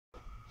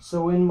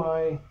So in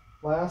my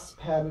last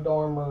padded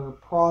armor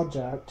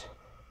project,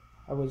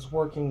 I was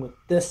working with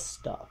this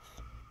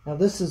stuff. Now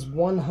this is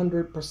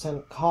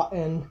 100%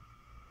 cotton,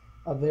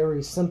 a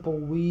very simple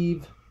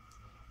weave,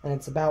 and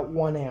it's about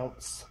 1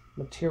 ounce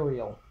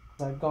material.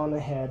 I've gone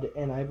ahead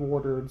and I've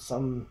ordered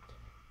some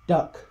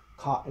duck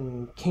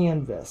cotton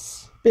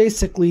canvas.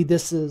 Basically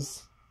this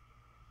is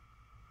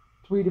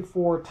 3 to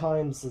 4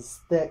 times as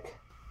thick,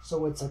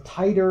 so it's a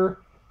tighter,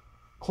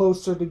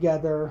 closer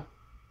together,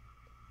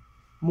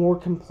 more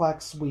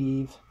complex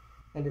weave,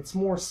 and it's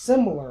more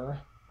similar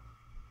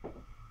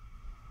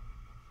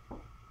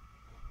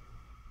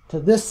to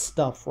this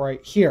stuff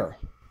right here.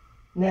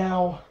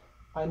 Now,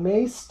 I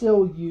may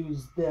still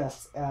use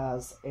this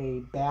as a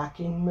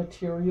backing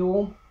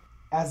material,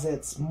 as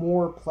it's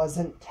more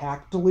pleasant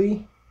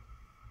tactily.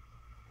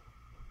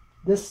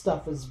 This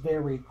stuff is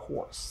very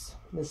coarse.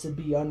 This would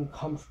be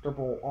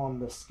uncomfortable on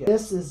the skin.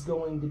 This is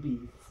going to be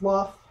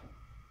fluff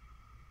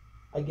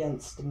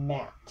against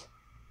matte.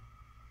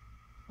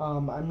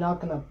 I'm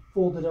not going to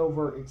fold it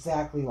over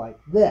exactly like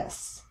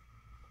this.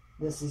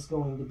 This is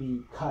going to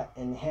be cut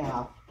in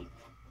half,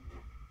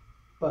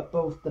 but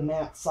both the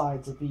matte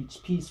sides of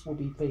each piece will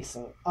be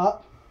facing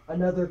up.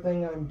 Another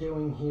thing I'm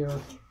doing here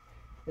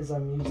is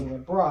I'm using a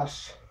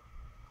brush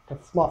to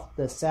fluff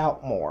this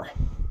out more.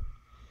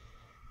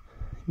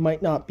 You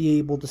might not be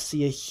able to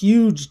see a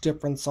huge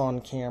difference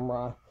on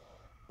camera,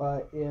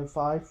 but if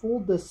I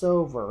fold this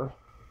over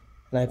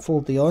and I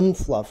fold the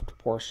unfluffed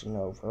portion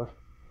over,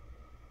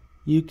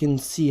 you can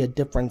see a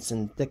difference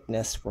in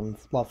thickness from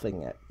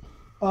fluffing it.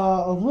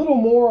 A little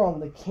more on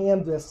the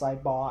canvas I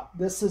bought.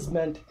 This is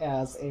meant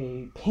as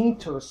a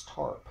painter's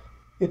tarp.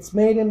 It's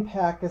made in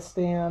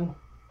Pakistan.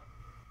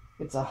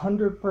 It's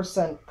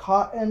 100%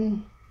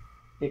 cotton.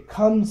 It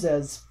comes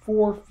as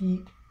 4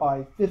 feet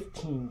by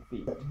 15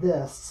 feet.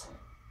 This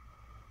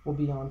will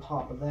be on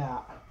top of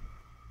that.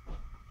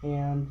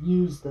 And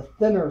use the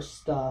thinner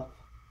stuff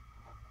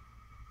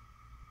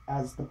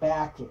as the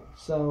backing.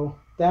 So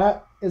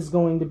that is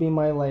going to be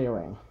my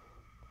layering.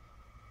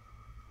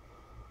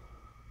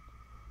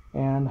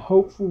 And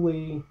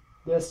hopefully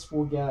this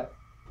will get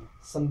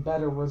some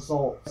better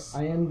results.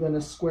 I am going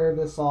to square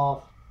this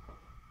off,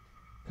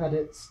 cut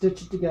it,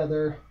 stitch it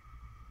together,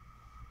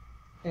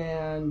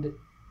 and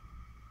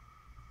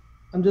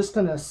I'm just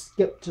going to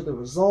skip to the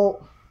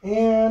result.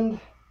 And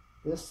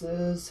this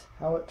is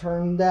how it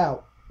turned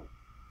out.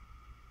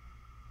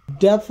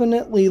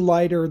 Definitely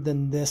lighter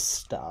than this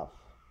stuff.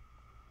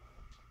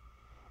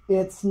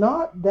 It's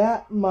not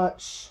that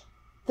much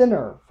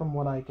thinner from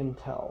what I can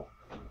tell.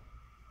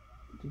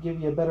 To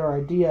give you a better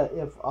idea,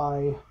 if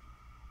I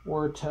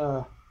were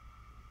to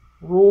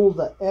roll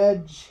the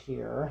edge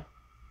here,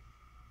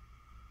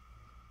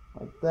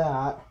 like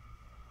that,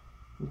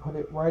 and put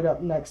it right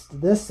up next to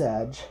this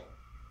edge,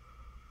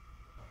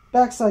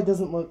 backside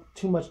doesn't look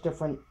too much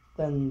different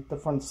than the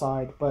front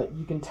side, but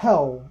you can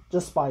tell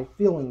just by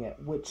feeling it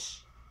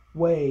which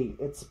way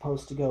it's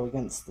supposed to go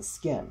against the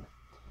skin.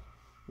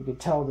 You can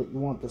tell that you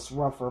want this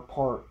rougher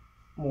part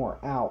more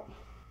out.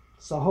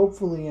 So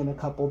hopefully in a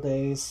couple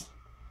days,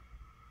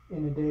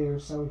 in a day or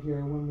so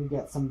here, when we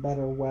get some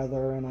better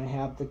weather and I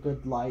have the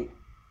good light,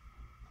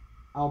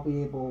 I'll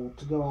be able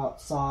to go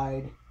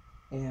outside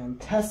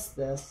and test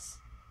this.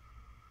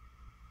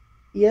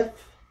 If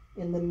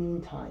in the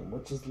meantime,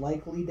 which is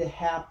likely to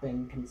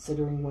happen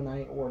considering when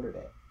I ordered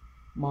it,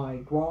 my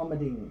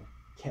grommeting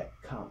kit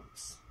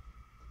comes,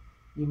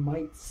 you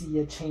might see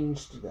a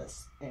change to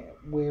this,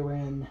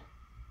 wherein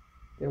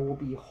there will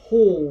be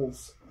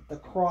holes at the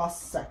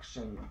cross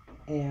section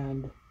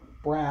and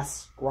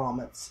brass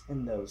grommets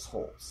in those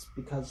holes.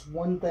 Because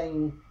one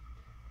thing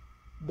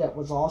that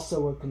was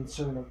also a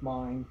concern of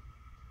mine,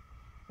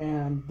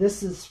 and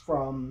this is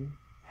from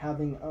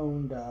having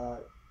owned a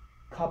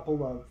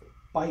couple of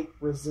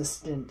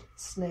bite-resistant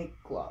snake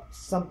gloves.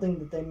 Something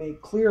that they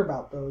make clear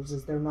about those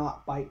is they're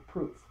not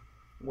bite-proof.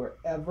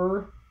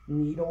 Wherever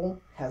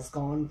needle has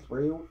gone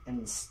through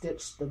and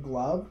stitched the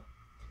glove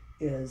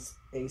is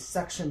a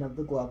section of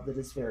the glove that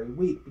is very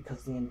weak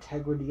because the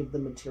integrity of the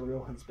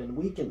material has been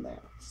weakened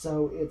there.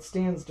 So it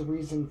stands to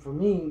reason for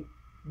me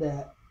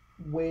that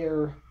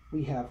where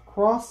we have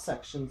cross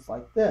sections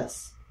like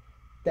this,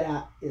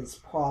 that is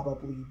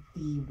probably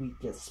the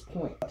weakest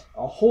point.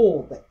 A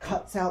hole that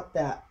cuts out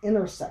that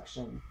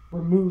intersection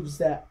removes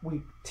that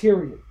weak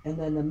material, and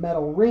then the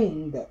metal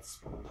ring that's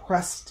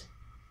pressed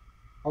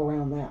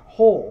around that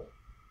hole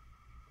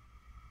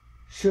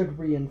should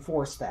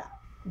reinforce that.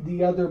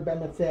 The other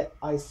benefit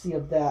I see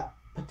of that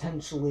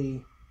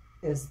potentially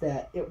is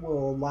that it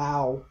will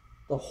allow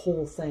the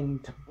whole thing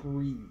to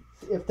breathe.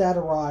 If that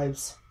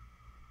arrives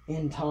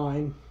in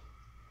time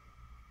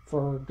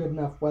for good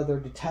enough weather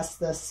to test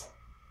this,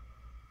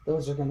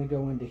 those are going to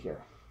go into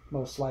here,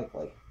 most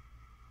likely.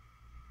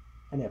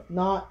 And if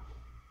not,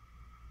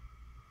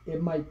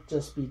 it might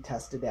just be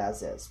tested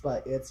as is,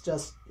 but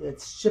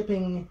it's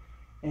shipping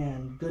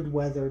and good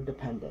weather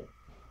dependent.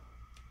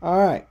 All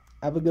right,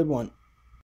 have a good one.